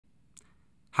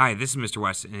Hi, this is Mr.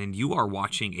 West, and you are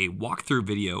watching a walkthrough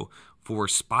video for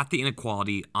Spot the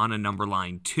Inequality on a Number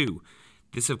Line 2.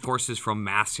 This, of course, is from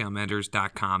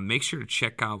Math-Salamanders.com. Make sure to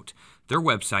check out their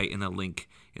website in the link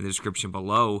in the description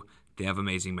below. They have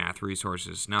amazing math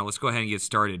resources. Now, let's go ahead and get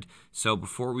started. So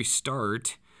before we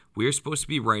start, we're supposed to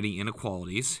be writing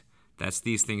inequalities. That's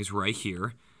these things right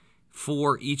here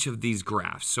for each of these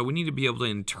graphs. So we need to be able to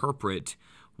interpret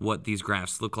what these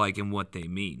graphs look like and what they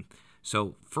mean.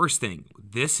 So first thing,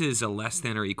 this is a less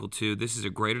than or equal to, this is a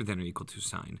greater than or equal to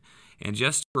sign. And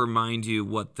just to remind you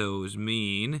what those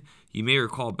mean, you may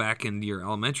recall back in your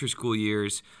elementary school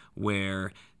years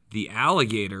where the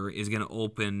alligator is going to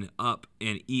open up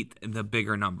and eat the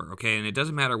bigger number, okay? And it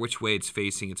doesn't matter which way it's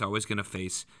facing, it's always going to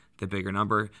face the bigger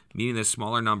number, meaning the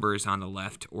smaller number is on the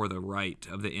left or the right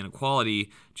of the inequality,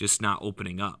 just not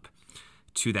opening up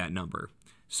to that number.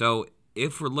 So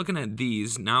if we're looking at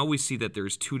these, now we see that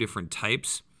there's two different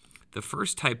types. The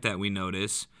first type that we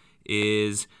notice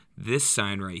is this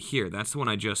sign right here. That's the one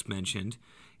I just mentioned.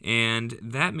 And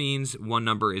that means one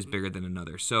number is bigger than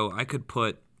another. So I could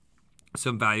put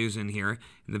some values in here,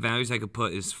 and the values I could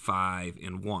put is 5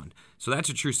 and 1. So that's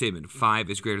a true statement. 5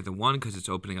 is greater than 1 because it's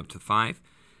opening up to 5.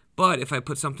 But if I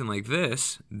put something like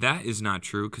this, that is not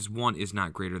true because 1 is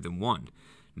not greater than 1.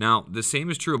 Now, the same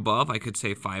is true above. I could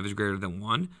say 5 is greater than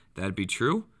 1. That'd be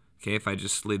true, okay, if I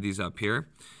just slid these up here.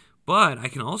 But I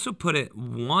can also put it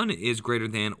 1 is greater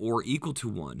than or equal to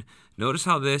 1. Notice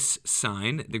how this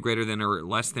sign, the greater than or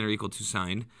less than or equal to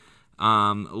sign,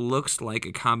 looks like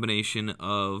a combination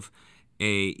of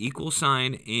a equal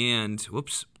sign and,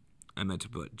 whoops, I meant to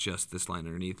put just this line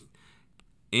underneath,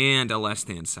 and a less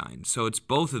than sign. So it's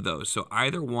both of those. So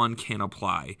either one can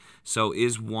apply. So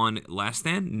is 1 less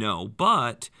than? No,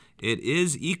 but it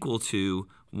is equal to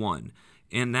 1.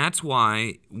 And that's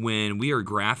why when we are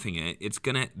graphing it, it's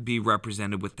going to be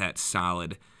represented with that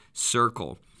solid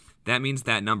circle. That means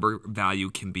that number value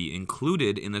can be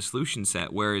included in the solution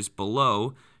set, whereas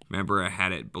below, remember I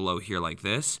had it below here like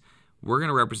this, we're going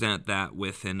to represent that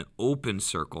with an open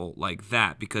circle like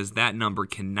that because that number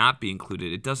cannot be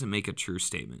included. It doesn't make a true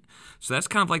statement. So that's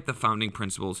kind of like the founding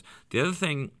principles. The other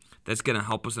thing that's going to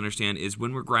help us understand is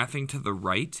when we're graphing to the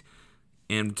right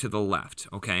and to the left,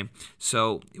 okay?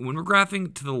 So when we're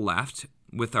graphing to the left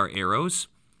with our arrows,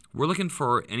 we're looking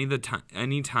for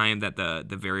any time that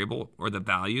the variable or the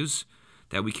values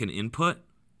that we can input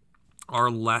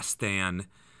are less than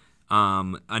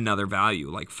another value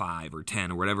like 5 or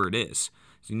 10 or whatever it is.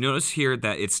 So you notice here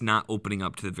that it's not opening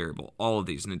up to the variable, all of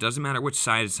these, and it doesn't matter which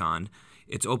side it's on,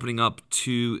 it's opening up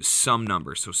to some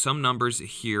numbers. So some numbers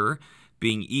here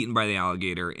being eaten by the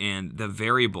alligator, and the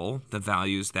variable, the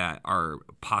values that are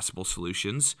possible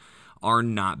solutions, are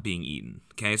not being eaten.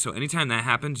 Okay, so anytime that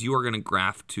happens, you are going to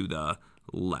graph to the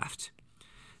left.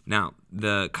 Now,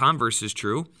 the converse is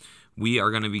true. We are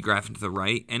going to be graphing to the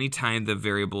right anytime the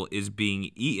variable is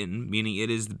being eaten, meaning it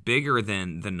is bigger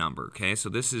than the number. Okay, so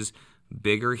this is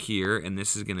bigger here, and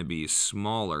this is going to be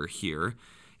smaller here.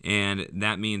 And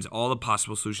that means all the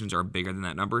possible solutions are bigger than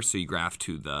that number, so you graph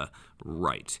to the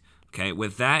right. Okay,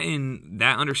 with that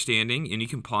understanding, and you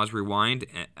can pause, rewind,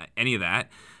 any of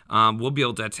that, we'll be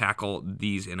able to tackle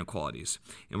these inequalities.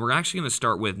 And we're actually going to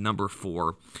start with number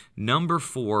 4. Number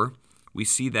 4, we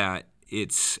see that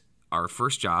it's our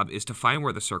first job is to find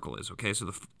where the circle is. Okay, so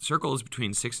the circle is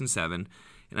between 6 and 7,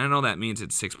 and I know that means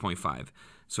it's 6.5.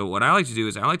 So what I like to do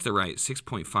is I like to write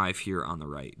 6.5 here on the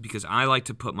right because I like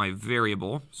to put my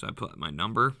variable, so I put my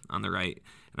number on the right,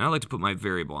 and I like to put my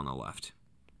variable on the left.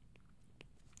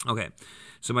 Okay,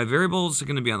 so my variables are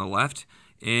going to be on the left,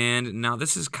 and now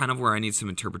this is kind of where I need some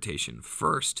interpretation.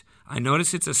 First, I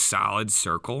notice it's a solid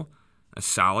circle, a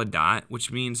solid dot,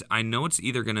 which means I know it's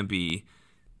either going to be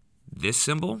this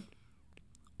symbol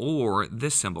or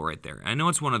this symbol right there. I know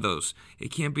it's one of those.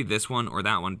 It can't be this one or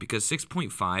that one because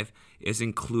 6.5 is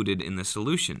included in the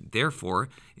solution. Therefore,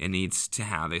 it needs to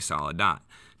have a solid dot.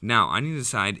 Now, I need to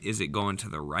decide, is it going to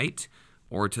the right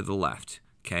or to the left?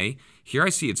 Okay, here I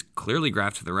see it's clearly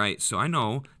graphed to the right, so I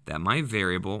know that my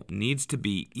variable needs to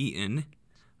be eaten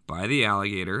by the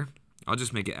alligator. I'll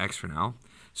just make it x for now.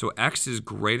 So x is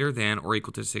greater than or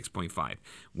equal to 6.5.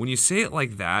 When you say it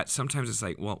like that, sometimes it's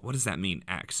like, well, what does that mean,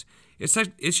 x? It's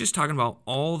just talking about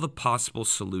all the possible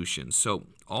solutions. So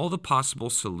all the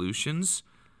possible solutions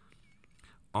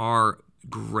are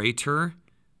greater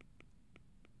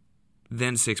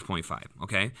than 6.5,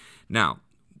 okay? Now,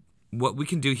 what we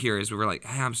can do here is we're like,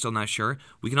 hey, I'm still not sure.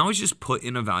 We can always just put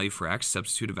in a value for x,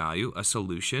 substitute a value, a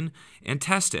solution, and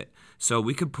test it. So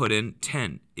we could put in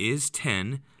 10. Is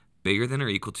 10 bigger than or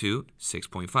equal to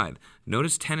 6.5?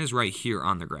 Notice 10 is right here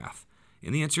on the graph.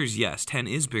 And the answer is yes, 10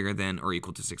 is bigger than or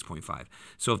equal to 6.5.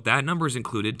 So if that number is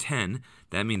included, 10,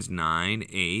 that means 9,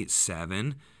 8,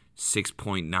 7,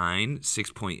 6.9,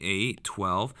 6.8,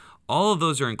 12. All of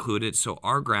those are included, so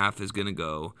our graph is going to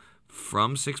go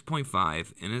from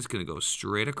 6.5, and it's going to go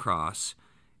straight across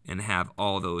and have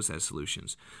all those as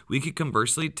solutions. We could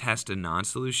conversely test a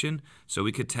non-solution, so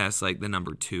we could test like the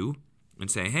number 2 and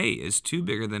say, hey, is 2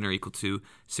 bigger than or equal to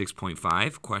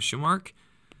 6.5, question mark?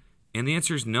 And the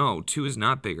answer is no, 2 is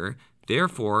not bigger.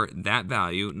 Therefore, that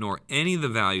value, nor any of the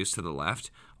values to the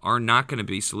left, are not going to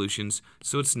be solutions,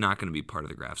 so it's not going to be part of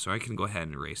the graph. So I can go ahead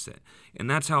and erase it. And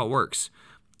that's how it works.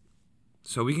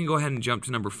 So we can go ahead and jump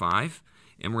to number 5,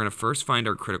 and we're going to first find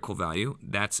our critical value.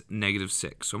 That's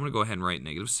 -6. So I'm going to go ahead and write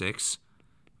 -6.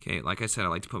 Okay, like I said, I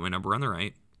like to put my number on the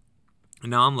right.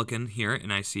 And now I'm looking here,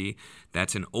 and I see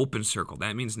that's an open circle.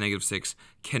 That means -6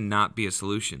 cannot be a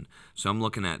solution. So I'm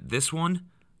looking at this one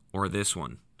or this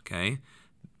one, okay?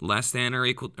 Less than or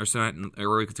equal,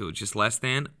 or equal to, just less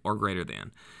than or greater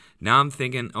than. Now I'm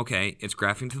thinking, okay, it's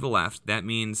graphing to the left. That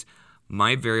means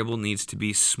my variable needs to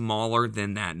be smaller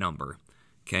than that number.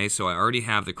 Okay, so I already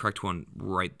have the correct one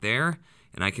right there,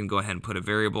 and I can go ahead and put a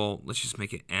variable. Let's just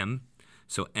make it m.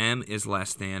 So m is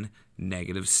less than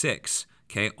 -6.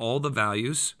 Okay, all the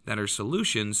values that are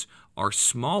solutions are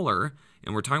smaller,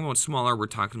 and we're talking about smaller, we're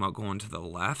talking about going to the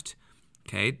left.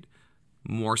 Okay,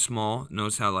 more small.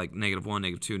 Notice how like -1,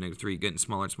 -2, -3, getting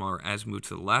smaller and smaller as we move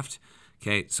to the left.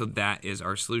 Okay, so that is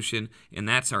our solution, and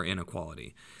that's our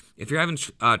inequality. If you're having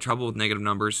trouble with negative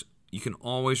numbers, you can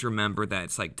always remember that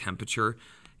it's like temperature,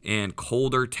 and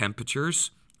colder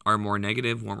temperatures are more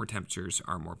negative, warmer temperatures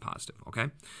are more positive,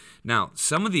 okay? Now,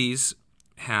 some of these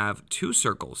have 2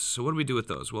 circles, so what do we do with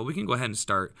those? Well, we can go ahead and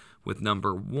start with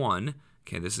number 1.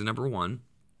 Okay, this is number 1.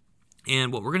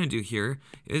 And what we're going to do here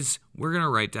is we're going to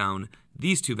write down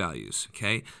these 2 values,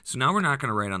 okay? So now we're not going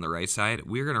to write on the right side.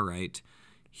 We're going to write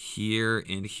here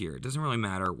and here. It doesn't really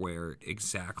matter where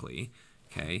exactly,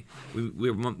 okay?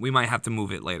 We might have to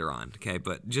move it later on, okay?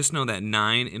 But just know that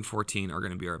 9 and 14 are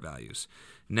going to be our values.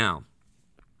 Now,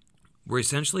 we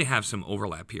essentially have some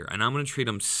overlap here, and I'm going to treat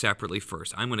them separately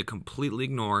first. I'm going to completely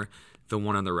ignore the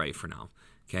one on the right for now,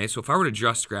 okay? So if I were to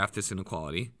just graph this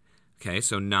inequality, okay,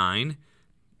 so 9,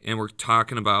 and we're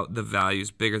talking about the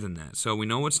values bigger than that. So we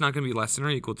know it's not going to be less than or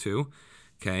equal to,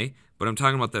 okay? But I'm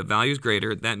talking about the values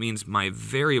greater. That means my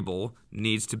variable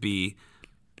needs to be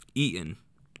eaten.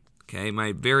 Okay,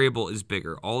 my variable is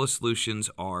bigger. All the solutions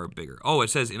are bigger. Oh, it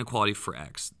says inequality for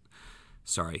x.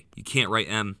 Sorry, you can't write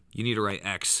m. You need to write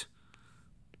x.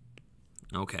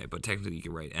 Okay, but technically you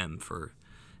can write m for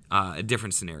a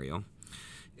different scenario.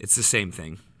 It's the same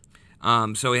thing.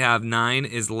 So we have 9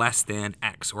 is less than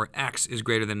x, or x is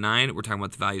greater than 9. We're talking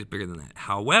about the value is bigger than that.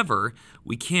 However,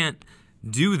 we can't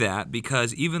do that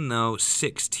because even though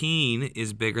 16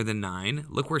 is bigger than 9,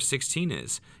 look where 16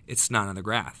 is. It's not on the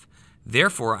graph.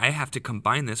 Therefore, I have to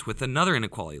combine this with another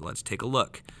inequality. Let's take a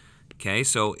look. Okay,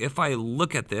 so if I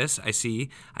look at this, I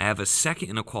see I have a second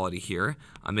inequality here.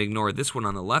 I'm going to ignore this one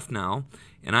on the left now,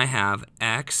 and I have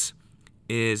x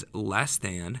is less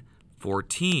than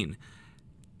 14.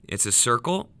 It's a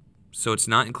circle, so it's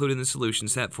not included in the solution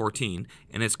set, 14,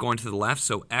 and it's going to the left,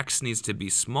 so x needs to be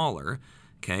smaller.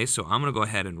 Okay, so I'm going to go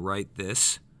ahead and write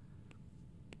this.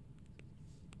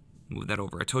 Move that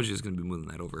over. I told you I was going to be moving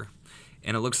that over.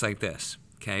 And it looks like this,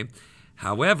 okay?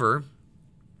 However,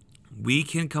 we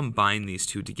can combine these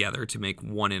two together to make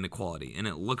one inequality, and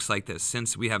it looks like this.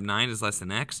 Since we have 9 is less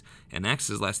than x, and x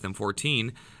is less than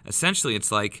 14, essentially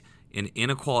it's like an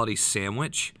inequality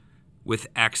sandwich with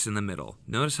x in the middle.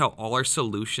 Notice how all our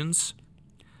solutions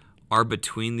are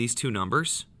between these two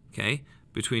numbers, okay?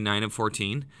 Between 9 and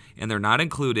 14, and they're not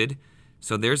included.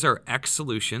 So there's our x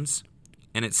solutions,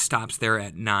 and it stops there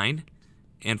at 9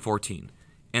 and 14.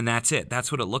 And that's it.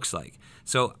 That's what it looks like.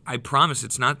 So I promise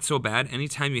it's not so bad.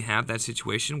 Anytime you have that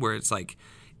situation where it's like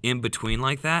in between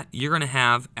like that, you're going to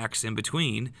have x in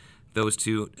between those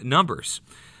two numbers.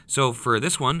 So for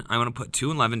this one, I want to put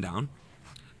 2 and 11 down.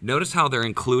 Notice how they're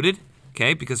included,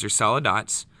 okay, because they're solid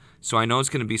dots. So I know it's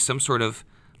going to be some sort of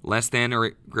less than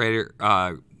or greater,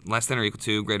 less than or equal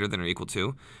to, greater than or equal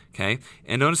to, okay?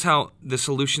 And notice how the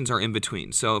solutions are in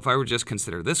between. So if I were to just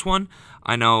consider this one,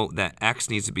 I know that x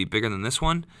needs to be bigger than this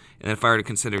one. And if I were to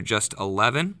consider just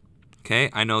 11, okay,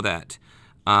 I know that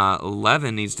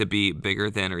 11 needs to be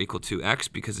bigger than or equal to x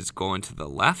because it's going to the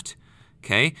left,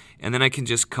 okay? And then I can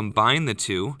just combine the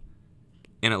two,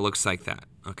 and it looks like that,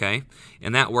 okay?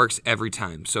 And that works every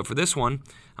time. So for this one,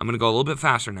 I'm going to go a little bit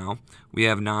faster now. We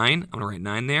have 9. I'm going to write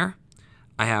 9 there.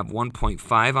 I have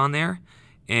 1.5 on there,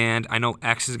 and I know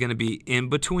x is going to be in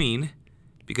between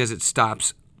because it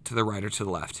stops to the right or to the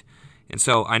left. And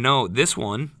so I know this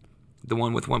one, the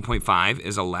one with 1.5,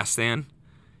 is a less than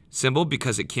symbol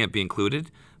because it can't be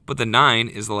included, but the 9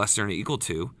 is the less than or equal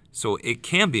to, so it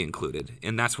can be included,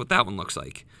 and that's what that one looks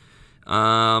like.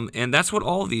 And that's what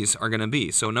all of these are going to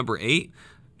be. So number 8,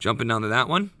 jumping down to that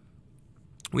one,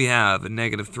 we have a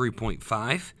negative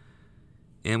 3.5,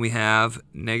 and we have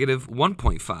negative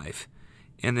 1.5.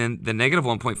 And then the negative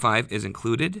 1.5 is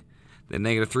included, the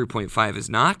negative 3.5 is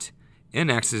not,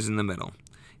 and x is in the middle.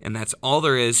 And that's all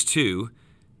there is to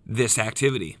this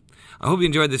activity. I hope you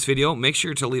enjoyed this video. Make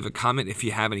sure to leave a comment if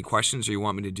you have any questions or you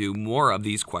want me to do more of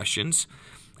these questions.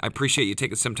 I appreciate you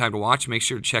taking some time to watch. Make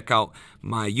sure to check out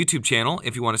my YouTube channel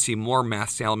if you want to see more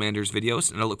Math Salamanders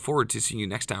videos, and I look forward to seeing you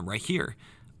next time right here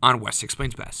on Wes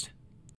Explains Best.